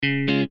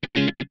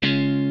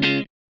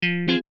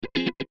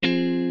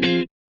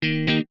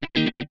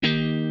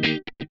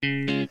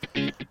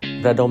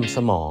ระดมส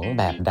มอง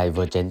แบบ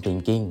Divergent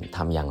Thinking ท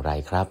ำอย่างไร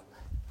ครับ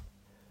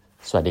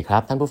สวัสดีครั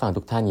บท่านผู้ฟัง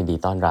ทุกท่านยินดี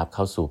ต้อนรับเ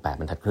ข้าสู่8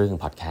บรรทัดครึ่ง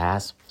พอดแคส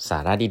ต์สา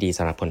ระดีๆส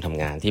ำหรับคนท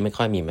ำงานที่ไม่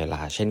ค่อยมีเวล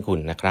าเช่นคุณ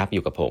นะครับอ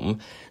ยู่กับผม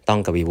ต้อง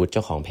กวีวุฒิเจ้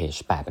าของเพจ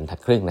8บรรทัด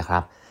ครึ่งนะครั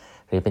บ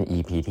นี่เป็น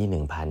EP ที่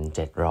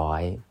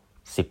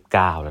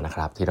1719แล้วนะค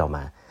รับที่เราม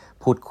า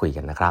พูดคุย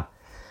กันนะครับ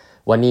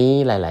วันนี้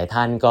หลายๆ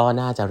ท่านก็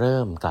น่าจะเริ่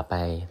มกลับไป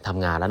ท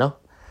ำงานแล้วเนาะ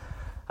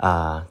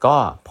ก็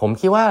ผม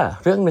คิดว่า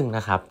เรื่องนึงน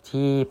ะครับ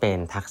ที่เป็น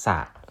ทักษะ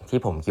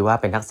ที่ผมคิดว่า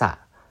เป็นทักษะ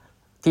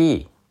ที่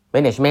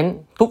management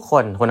ทุกค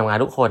นทำงาน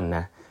ทุกคนน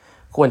ะ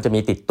ควรจะมี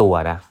ติดตัว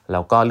นะแล้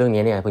วก็เรื่อง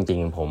นี้เนี่ยจริง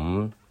ๆผม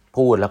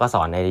พูดแล้วก็ส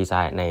อนในดีไซ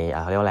น์ใน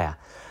เขาเรียกว่าอะไร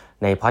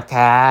ในพอดแค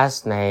ส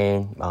ต์ใน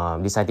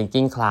design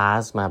thinking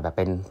class มาแบบเ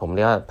ป็นผมเ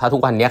รียกว่าถ้าทุ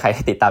กวันนี้ใคร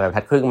ติดตามแบบ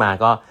ทัดครึ่งมา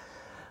ก็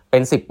เป็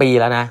น10 ปี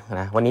แล้วนะ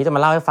วันนี้จะมา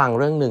เล่าให้ฟัง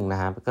เรื่องนึงน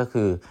ะครับก็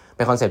คือเ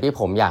ป็นคอนเซ็ปต์ที่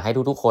ผมอยากให้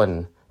ทุกๆคน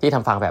ที่ท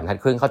ำฟังแบบทัด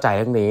ครึ่งเข้าใจเ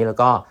รื่องนี้แล้ว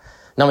ก็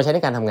นำมาใช้ใน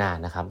การทำงาน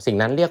นะครับสิ่ง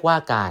นั้นเรียกว่า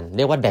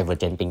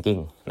Divergent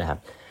Thinking นะครับ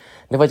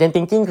Divergent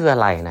Thinking คืออะ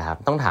ไรนะครับ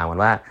ต้องถามกัน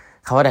ว่า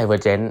คำว่า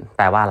Divergent แ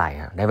ปลว่าอะไร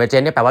ฮะ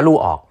Divergent เนี่ยแปลว่าลู่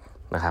ออก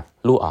นะครับ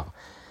ลู่ออก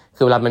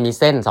คือเวลามันมี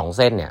เส้น2เ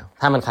ส้นเนี่ย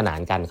ถ้ามันขนาน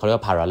กันเขาเรียก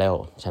ว่า parallel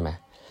ใช่ไหม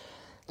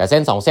แต่เส้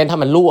น2เส้นถ้า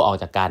มันลู่ออก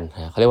จากกัน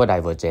เขาเรียกว่า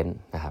Divergent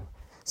นะครับ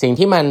สิ่ง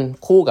ที่มัน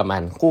คู่กั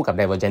บ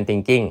Divergent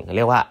Thinking เ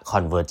รียกว่า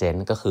Convergent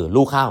ก็คือ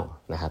ลู่เข้า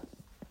นะครับ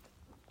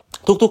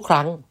ทุกๆค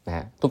รั้งน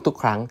ะทุก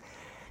ๆครั้ง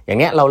อย่าง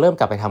เงี้ยเราเริ่ม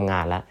กลับไปทำง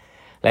านแล้ว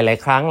หลาย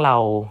ๆครั้งเรา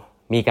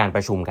มีการป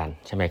ระชุมกัน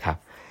ใช่ไหมครับ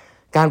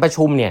การประ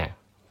ชุมเนี่ย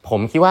ผ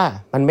มคิดว่า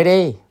มันไม่ไ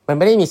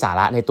ด้มีสา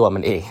ระในตัวมั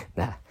นเอง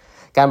นะ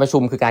การประชุ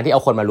มคือการที่เอ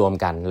าคนมารวม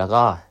กันแล้ว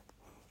ก็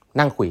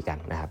นั่งคุยกัน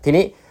นะครับที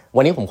นี้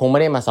วันนี้ผมคงไ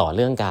ม่ได้มาสอนเ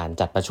รื่องการ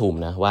จัดประชุม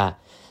นะว่า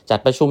จัด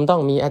ประชุมต้อ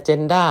งมีอเจ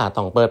นดา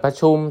ต้องเปิดประ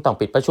ชุมต้อง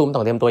ปิดประชุมต้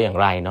องเตรียมตัวอย่าง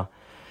ไรเนาะ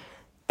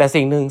แต่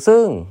สิ่งหนึ่ง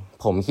ซึ่ง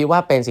ผมคิดว่า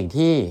เป็นสิ่ง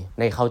ที่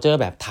ใน culture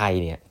แบบไทย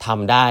เนี่ยท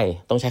ำได้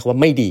ต้องใช้คำว่า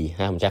ไม่ดีน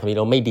ะผมใช้คำนี้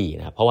ว่าไม่ดี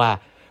นะเพราะว่า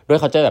ด้วย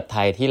culture แบบไท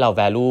ยที่เรา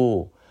value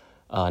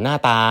หน้า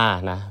ตา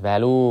นะ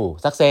value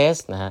success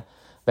นะฮะ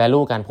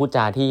value การพูดจ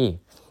าที่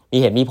มี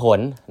เหตุมีผล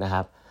นะค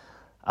รับ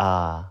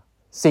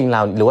สิ่งเหล่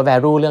าหรือว่า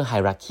value เรื่อง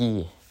hierarchy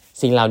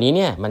สิ่งเหล่านี้เ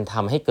นี่ยมันท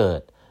ำให้เกิด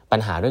ปัญ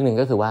หาเรื่องนึง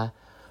ก็คือว่า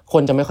ค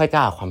นจะไม่ค่อยก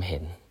ล้าออกความเห็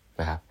น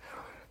นะครับ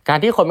การ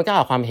ที่คนไม่กล้า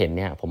ออกความเห็นเ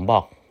นี่ยผมบอ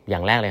กอย่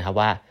างแรกเลยครับ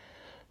ว่า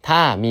ถ้า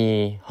มี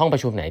ห้องปร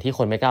ะชุมไหนที่ค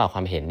นไม่กล้าออกค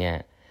วามเห็นเนี่ย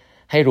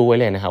ให้รู้ไว้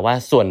เลยนะครับว่า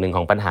ส่วนหนึ่งข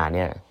องปัญหาเ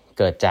นี่ย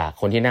เกิดจาก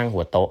คนที่นั่ง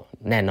หัวโต๊ะ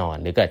แน่นอน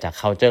หรือเกิดจาก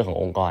culture ของ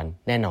องค์กร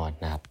แน่นอน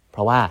นะครับเพ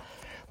ราะว่า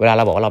เวลาเร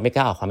าบอกว่าเราไม่ก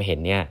ล้าออกความเห็น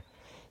เนี่ย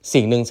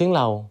สิ่งนึงซึ่งเ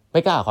ราไ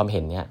ม่กล้าออกความเ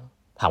ห็นเนี่ย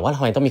ถามว่าท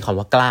ำไมต้องมีคำ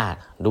ว่ากล้า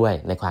ด้วย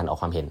ในการออก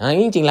ความเห็น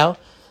จริงๆแล้ว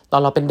ตอ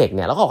นเราเป็นเด็กเ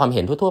นี่ยเราก็ออกความเ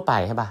ห็นทั่วๆไป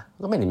ใช่ป่ะ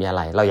ก็ไม่ได้มีอะไ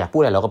รเราอยากพู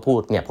ดอะไรเราก็พูด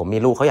เนี่ยผมมี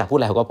ลูกเขาอยากพูดอ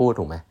ะไรเขาก็พูด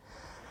ถูกไหม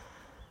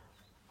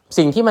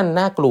สิ่งที่มัน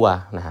น่ากลัว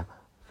นะครับ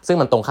ซึ่ง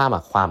มันตรงข้าม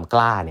กับความก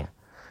ล้าเนี่ย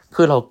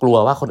คือเรากลัว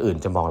ว่าคนอื่น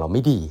จะมองเราไ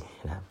ม่ดี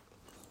นะครับ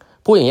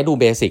พูดอย่างนี้ดู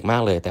เบสิกมา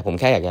กเลยแต่ผม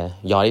แค่อยากจะ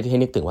ย้อนให้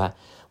นึกถึงว่า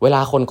เวลา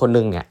คน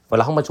นึงเนี่ยเว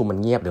ลาห้องประชุมมัน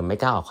เงียบหรือไม่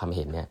กล้าออกความเ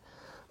ห็นเนี่ย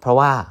เพราะ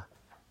ว่า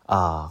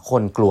ค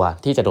นกลัว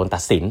ที่จะโดนตั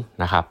ดสิน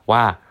นะครับว่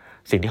า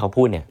สิ่งที่เขา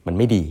พูดเนี่ยมัน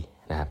ไม่ดี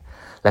นะครับ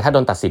และถ้าโด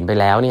นตัดสินไป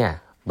แล้วเนี่ย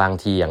บาง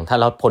ทีอย่างถ้า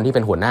เราคนที่เ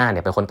ป็นหัวหน้าเ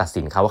นี่ยเป็นคนตัด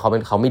สินเขาว่าเข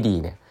าไม่ดี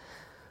เนี่ย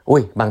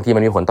บางทีมั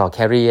นมีผลต่อแค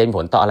รีมี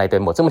ผลต่ออะไรเต็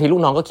มหมดซึ่งบางทีลู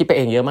กน้องก็คิดไปเ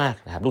องเยอะมาก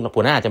นะครับลูก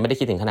หัวหน้าอาจจะไม่ได้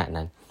คิดถึงขนาด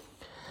นั้น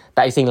แ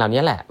ต่ไอ้สิ่งเหล่า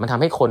นี้แหละมันท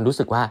ำให้คนรู้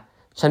สึกว่า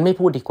ฉันไม่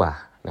พูดดีกว่า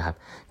นะครับ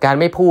การ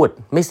ไม่พูด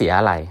ไม่เสีย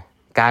อะไร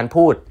การ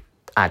พูด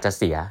อาจจะ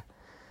เสีย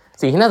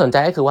สิ่งที่น่าสนใจ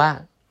ก็คือว่า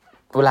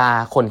เวลา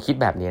คนคิด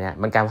แบบนี้เนี่ย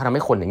มันการทำใ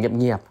ห้คน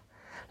เงียบ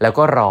แล้ว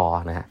ก็รอ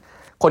นะฮะ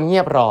คนเงี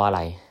ยบรออะไร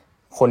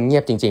คนเงี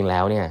ยบจริงๆแล้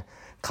วเนี่ย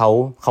เข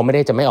าไม่ไ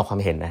ด้จะไม่ออกควา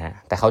มเห็นนะฮะ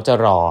แต่เขาจะ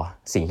รอ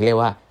สิ่งที่เรียก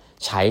ว่า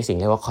ใช้สิ่ง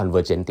เรียกว่า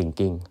Convergent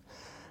Thinking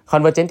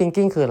Convergent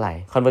Thinking คืออะไร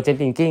Convergent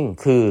Thinking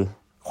คือ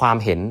ความ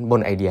เห็นบน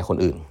ไอเดียคน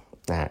อื่น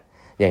นะฮะ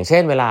อย่างเช่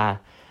นเวลา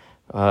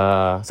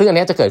ซึ่งอัน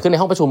นี้จะเกิดขึ้นใน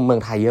ห้องประชุมเมือ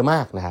งไทยเยอะม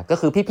ากนะครับก็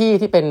คือพี่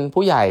ๆที่เป็น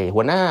ผู้ใหญ่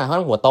หัวหน้า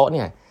หัวโต๊ะเ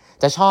นี่ย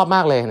จะชอบม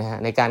ากเลยนะฮะ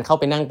ในการเข้า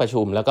ไปนั่งประ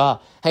ชุมแล้วก็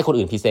ให้คน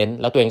อื่นพรีเซนต์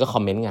แล้วตัวเองก็คอ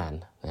มเมนต์งาน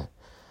นะ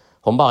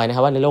ผมบอกเลยนะค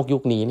รับว่าในโลกยุ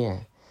คนี้เนี่ย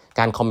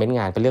การคอมเมนต์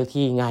งานเป็นเรื่อง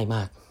ที่ง่ายม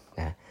ากน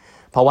ะ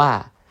เพราะว่า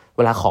เ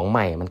วลาของให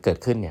ม่มันเกิด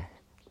ขึ้นเนี่ย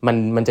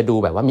มันจะดู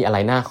แบบว่ามีอะไร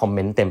น่าคอมเม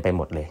นต์เต็มไปห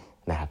มดเลย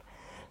นะครับ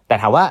แต่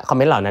ถามว่าคอมเ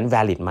มนต์เหล่านั้น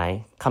valid ไหม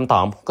คำตอ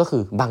บก็คื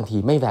อบางที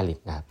ไม่ valid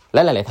นะครับแล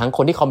ะหลายๆทั้งค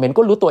นที่คอมเมนต์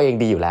ก็รู้ตัวเอง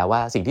ดีอยู่แล้วว่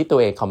าสิ่งที่ตัว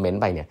เองคอมเมนต์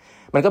ไปเนี่ย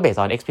มันก็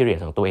based on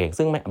experience ของตัวเอง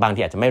ซึ่งบางที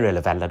อาจจะไม่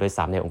relevant แล้วด้วย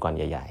ซ้ำในองค์กร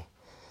ใหญ่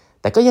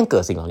ๆแต่ก็ยังเกิ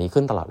ดสิ่งเหล่านี้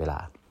ขึ้นตลอดเวลา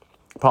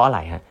เพราะอะไร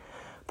ฮะ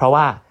เพราะ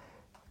ว่า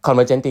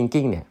Convergent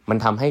Thinking เนี่ยมัน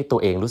ทำให้ตัว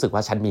เองรู้สึกว่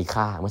าฉันมี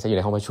ค่าเมื่อฉันอยู่ใ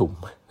นห้องประชุม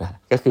นะ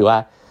ก็คือว่า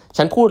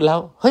ฉันพูดแล้ว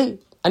เฮ้ย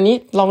อันนี้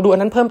ลองดูอัน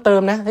นั้นเพิ่มเติ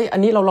มนะเฮ้ยอั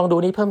นนี้เราลองดู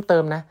นี้เพิ่มเติ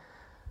มนะ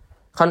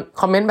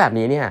คอมเมนต์แบบ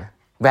นี้เนี่ย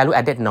value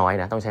added น้อย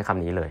นะต้องใช้ค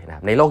ำนี้เลยน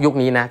ะในโลกยุค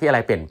นี้นะที่อะไร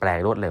เปลี่ยนแปลง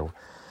รวดเร็ว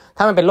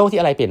ถ้ามันเป็นโลกที่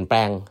อะไรเปลี่ยนแปล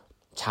ง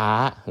ช้า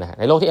นะ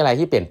ในโลกที่อะไร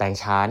ที่เปลี่ยนแปลง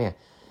ช้าเนี่ย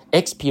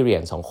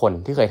experience ของคน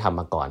ที่เคยทำ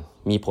มาก่อน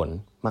มีผล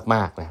ม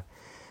ากๆนะ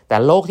แต่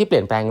โลกที่เป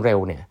ลี่ยนแปลงเร็ว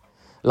เนี่ย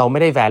เราไม่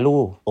ได้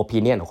value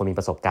opinion ของคนมี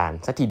ประสบการณ์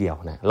สักทีเดียว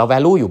นะเรา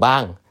value อยู่บ้า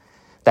ง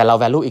แต่เรา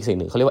value อีกสิ่งห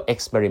นึ่งเขาเรียกว่า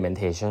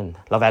experimentation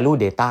เรา value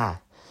data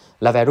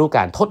เรา value ก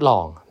ารทดลอ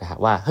งนะฮะ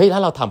ว่าเฮ้ยถ้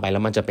าเราทำไปแล้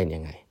วมันจะเป็นยั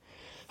งไง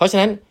เพราะฉะ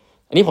นั้น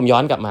อันนี้ผมย้อ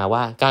นกลับมาว่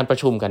าการประ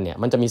ชุมกันเนี่ย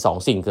มันจะมี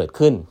2สิ่งเกิด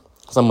ขึ้น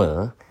เสมอ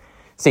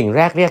สิ่งแ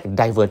รกเรียก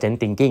Divergent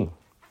thinking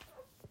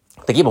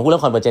ตะกี้ผมพูดเรื่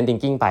อง Convergent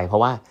thinking ไปเพรา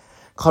ะว่า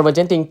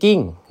Convergent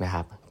thinking นะค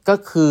รับก็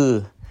คือ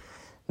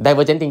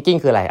Divergent thinking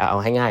คืออะไรเอา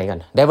ให้ง่ายกัน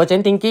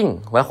Divergent thinking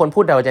เวลาคนพู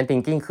ด Divergent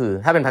thinking คือ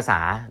ถ้าเป็นภาษา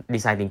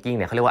Design thinking เ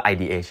นี่ยเขาเรียกว่า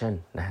ideation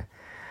นะ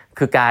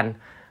คือการ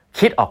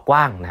คิดออกก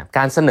ว้างนะก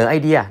ารเสนอไอ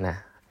เดียนะ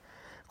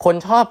คน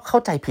ชอบเข้า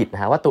ใจผิดน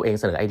ะว่าตัวเอง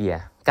เสนอไอเดีย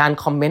การ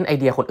คอมเมนต์ไอ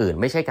เดียคนอื่น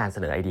ไม่ใช่การเส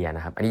นอไอเดียน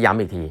ะครับอันนี้ย้ำ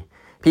อีกที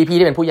พี่ๆ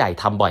ที่เป็นผู้ใหญ่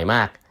ทำบ่อยม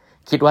าก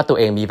คิดว่าตัว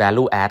เองมี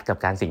value add กับ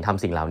การท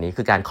ำสิ่งเหล่านี้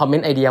คือการคอมเมน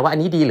ต์ไอเดียว่าอัน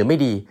นี้ดีหรือไม่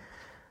ดี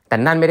แต่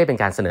นั่นไม่ได้เป็น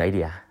การเสนอไอเ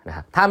ดียนะค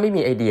รับถ้าไม่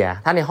มีไอเดีย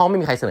ถ้าในห้องไม่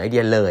มีใครเสนอไอเดี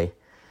ยเลย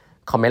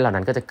คอมเมนต์เหล่า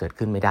นั้นก็จะเกิด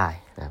ขึ้นไม่ได้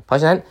นะเพราะ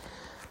ฉะนั้น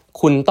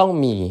คุณต้อง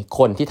มีค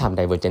นที่ทำ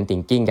Divergent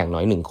thinking อย่างน้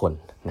อย1คน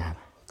นะครับ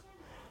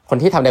คน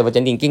ที่ทำ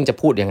Divergent thinking จะ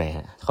พูดยังไงฮ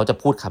ะเขาจะ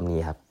พูดคำนี้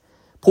ครับ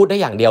พูดได้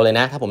อย่างเดียวเลย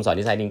นะถ้าผมสอน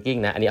Design thinking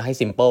นะอันนี้ให้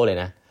simple เลย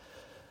นะ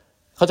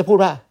เขาจะพูด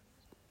ว่า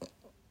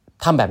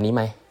ทำแบบนี้ไห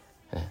ม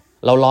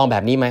เราลองแบ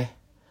บนี้ไหม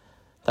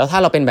แล้วถ้า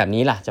เราเป็นแบบ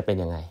นี้ล่ะจะเป็น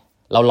ยังไง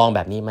เราลองแบ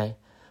บนี้ไหม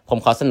ผม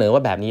ขอเสนอว่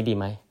าแบบนี้ดี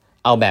ไหม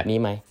เอาแบบนี้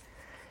ไหม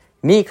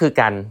นี่คือ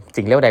การ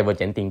สิ่งเรียกว่า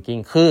Divergent thinking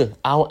คือ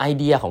เอาไอ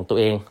เดียของตัว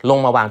เองลง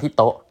มาวางที่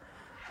โต๊ะ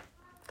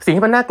สิ่ง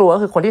ที่มันน่ากลัวก็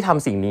คือคนที่ท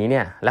ำสิ่งนี้เ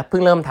นี่ยและเพิ่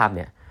งเริ่มทำเ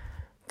นี่ย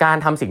การ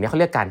ทำสิ่งนี้เขา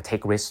เรียกการ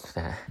take risk น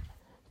ะ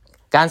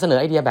การเสนอ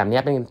ไอเดียแบบนี้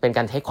เป็นก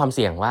าร take ความเ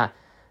สี่ยงว่า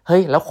เฮ้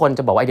ยแล้วคนจ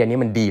ะบอกว่าไอเดียนี้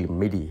มันดีหรือ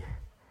ไม่ดี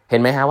เห็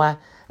นไหมฮะว่า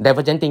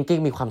Divergent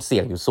thinking มีความเสี่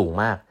ยงอยู่สูง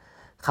มาก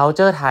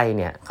culture ไทย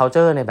เนี่ย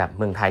culture ในแบบ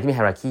เมืองไทยที่มี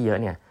hierarchy เยอะ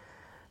เนี่ย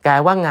กลาย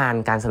ว่างาน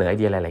การเสนอไอ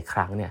เดียหลายๆค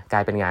รั้งเนี่ยกล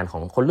ายเป็นงานขอ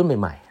งคนรุ่น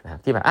ใหม่ๆนะครับ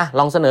ที่แบบ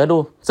ลองเสนอดู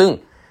ซึ่ง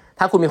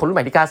ถ้าคุณมีคนรุ่นให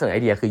ม่ที่กล้าเสนอไอ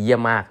เดียคือเยี่ย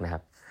มมากนะครั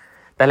บ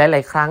แต่หล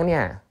ายๆครั้งเนี่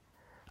ย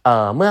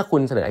เมื่อคุ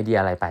ณเสนอไอเดีย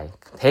อะไรไป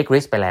take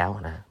risk ไปแล้ว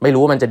นะไม่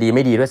รู้ว่ามันจะดีไ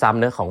ม่ดีด้วยซ้ำ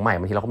เนื้อของใหม่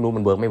บางทีเราก็ไม่รู้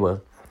มันเวิร์กไม่เวิร์ก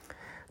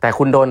แต่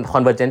คุณโดน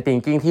convergent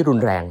thinking ที่รุ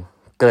นแรง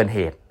เกินเห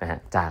ตุนะฮะ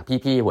จาก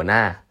พี่ๆหัวหน้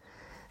า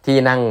ที่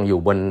นั่งอยู่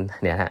บน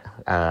เนี่ยฮะ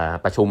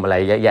ประชุมอะไร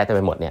เยอะแยะเต็มไ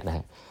ปหมดเนี่ยนะฮ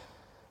ะ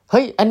เ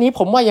ฮ้ยอันนี้ผ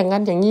มว่าอย่างนั้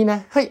นอย่างนี้นะ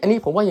เฮ้ยอันนี้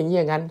ผมว่าอย่างนี้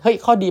อย่างนั้นเฮ้ย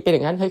ข้อดีเป็นอย่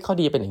างนั้นเฮ้ยข้อ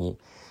ดีเป็นอย่างนี้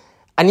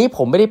อันนี้ผ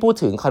มไม่ได้พูด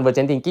ถึง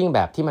convergent thinking แบ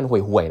บที่มันห่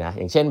วยๆนะ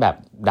อย่างเช่นแบบ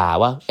ด่า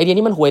ว่าไอเดีย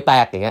นี้มันห่วยแต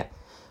กอย่างเงี้ย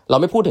เรา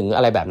ไม่พูดถึงอ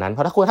ะไรแบบนั้นเพร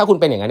าะถ้าคุณ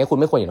เป็นอย่างนั้นเนี่ยคุณ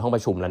ไม่ควรอยู่ในห้องป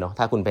ระชุมแล้วเนาะ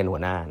ถ้าคุณเป็นหั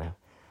วหน้านะ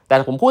แต่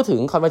ผมพูดถึง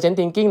convergent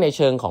thinking ในเ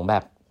ชิงของแบ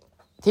บ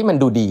ที่มัน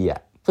ดูดีอ่ะ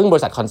ซึ่งบ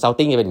ริษัท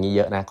consulting จะเป็นอย่างนี้เ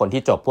ยอะนะคน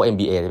ที่จบพวก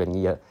MBA จะเป็นอย่าง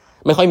นี้เยอะ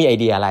ไม่ค่อยมีไอ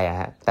เดียอะไรอะ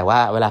ฮะแต่ว่า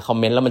เวลาคอม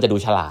เมนต์แล้วมันจะดู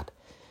ฉลาด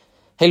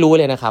ให้รู้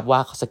เลยนะครับว่า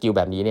สกิลแ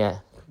บบนี้เนี่ย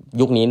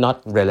ยุคนี้ not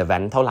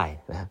relevant เท่าไหร่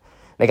นะครับ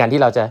ในการที่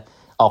เราจะ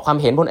ออกความ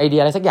เห็นบนไอเดีย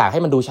อะไรสักอย่างให้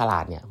มันดูฉลา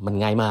ดเนี่ยมัน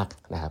ง่ายมาก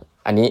นะครับ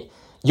อันนี้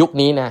ยุค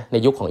นี้นะใน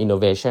ยุคของ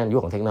innovation ยุค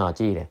ของเทคโนโล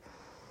ยีเนี่ย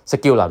ส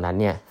กิลเหล่านั้น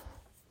เนี่ย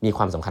มีค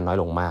วามสำคัญน้อย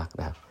ลงมาก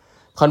นะครับ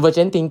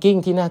convergent thinking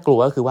ที่น่ากลัว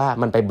ก็คือว่า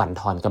มันไปบั่น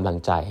ทอนกำลัง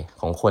ใจ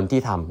ของคนที่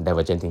ทำ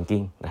divergent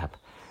thinking นะครับ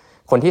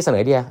คนที่เสนอ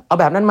ไอเดียเอา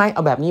แบบนั้นไหมเอ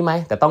าแบบนี้ไหม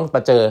แต่ต้องม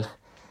าเจอ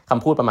ค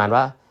ำพูดประมาณ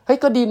ว่าเฮ้ย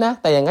ก็ดีนะ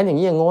แต่อย่างนั้นอย่าง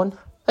นี้อย่างโน้น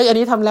เฮ้ยอัน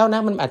นี้ทำแล้วน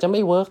ะมันอาจจะไ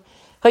ม่เวิร์ก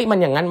เฮ้ยมัน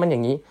อย่างนั้นมันอย่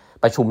างนี้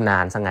ประชุมนา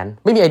นซะงั้น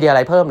ไม่มีไอเดียอะไ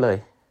รเพิ่มเลย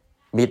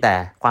มีแต่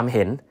ความเ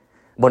ห็น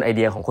บนไอเ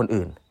ดียของคน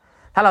อื่น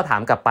ถ้าเราถา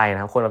มกลับไปน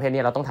ะครับคนประเภท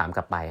นี้เราต้องถามก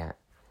ลับไปฮะ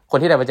คน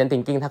ที่ Divergent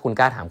thinking ถ้าคุณ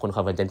กล้าถามคน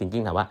Convergent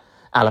thinking ถามว่า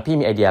แล้วพี่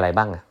มีไอเดียอะไร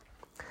บ้างอะ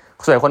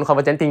ส่วนคน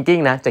Convergent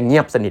thinking นะจะเงี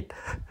ยบสนิท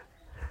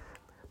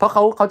เพราะ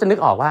เขาจะนึก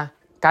ออกว่า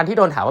การที่โ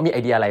ดนถามว่ามีไอ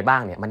เดียอะไรบ้า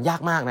งเนี่ยมันยา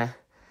กมากนะ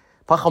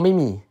เพราะเขาไม่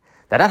มี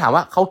แต่ถ้าถามว่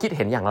าเขาคิดเ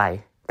ห็นอย่างไร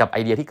กับไอ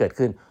เดียที่เกิด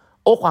ขึ้น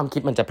ความคิ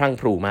ดมันจะพรั่ง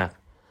พรูมาก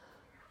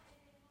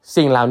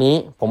สิ่งเหล่านี้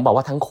ผมบอก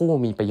ว่าทั้งคู่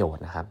มีประโยช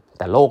น์นะครับแ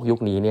ต่โลกยุค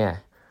นี้เนี่ย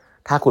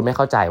ถ้าคุณไม่เ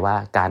ข้าใจว่า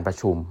การประ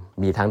ชุม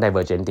มีทั้ง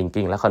Divergent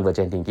thinking และ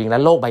Convergent thinking และ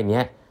โลกใบ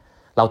นี้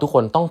เราทุกค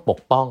นต้องปก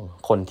ป้อง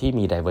คนที่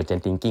มี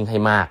Divergent thinking ให้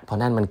มากเพราะ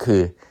นั่นมันคื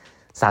อ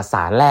สส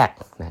ารแรก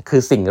นะคื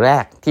อสิ่งแร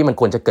กที่มัน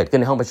ควรจะเกิดขึ้น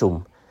ในห้องประชุม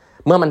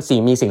เมื่อมัน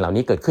มีสิ่งเหล่า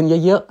นี้เกิดขึ้น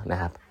เยอะๆนะ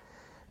ครับ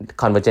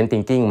Convergent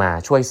thinking มา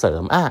ช่วยเสริ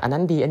มอันนั้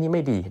นดีอันนี้ไ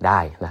ม่ดีได้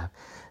นะครับ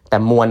แต่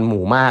มวลห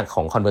มู่มากข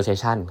อง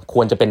conversation ค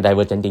วรจะเป็น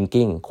divergent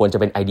thinking ควรจะ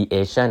เป็น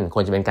ideation ค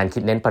วรจะเป็นการคิ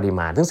ดเน้นปริ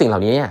มาณซึ่งสิ่งเหล่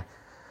านี้เนี่ย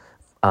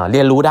เรี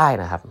ยนรู้ได้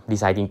นะครับ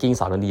design thinking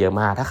สอนเรื่องนี้เยอะ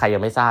มากถ้าใครยั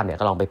งไม่ทราบเนี่ย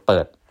ก็ลองไปเปิ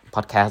ด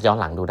podcast ย้อน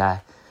หลังดูได้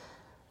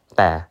แ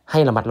ต่ให้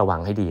ระมัดระวัง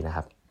ให้ดีนะค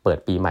รับเปิด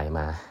ปีใหม่ม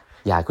า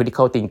อย่า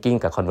critical thinking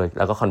กับ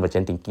แล้วก็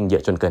convergent thinking เยอ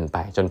ะจนเกินไป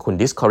จนคุณ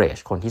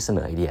discourage คนที่เสน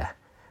อไอเดีย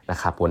นะ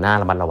ครับหัวหน้า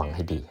ระมัดระวังใ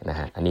ห้ดีนะ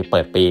ฮะอันนี้เปิ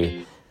ดปี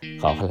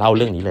ขอเล่าเ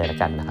รื่องนี้เลยละ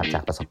กันนะครับจา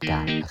กประสบกา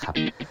รณ์นะครับ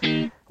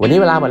วันนี้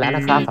เวลาหมดแล้วน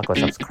ะครับฝากกด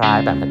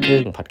subscribe แบบครึ่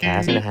ง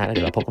podcast นะฮะแล้วเ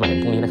ดี๋ยวเราพบกันใหม่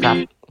พรุ่งนี้นะครับ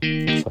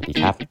สวัสดี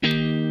ครับ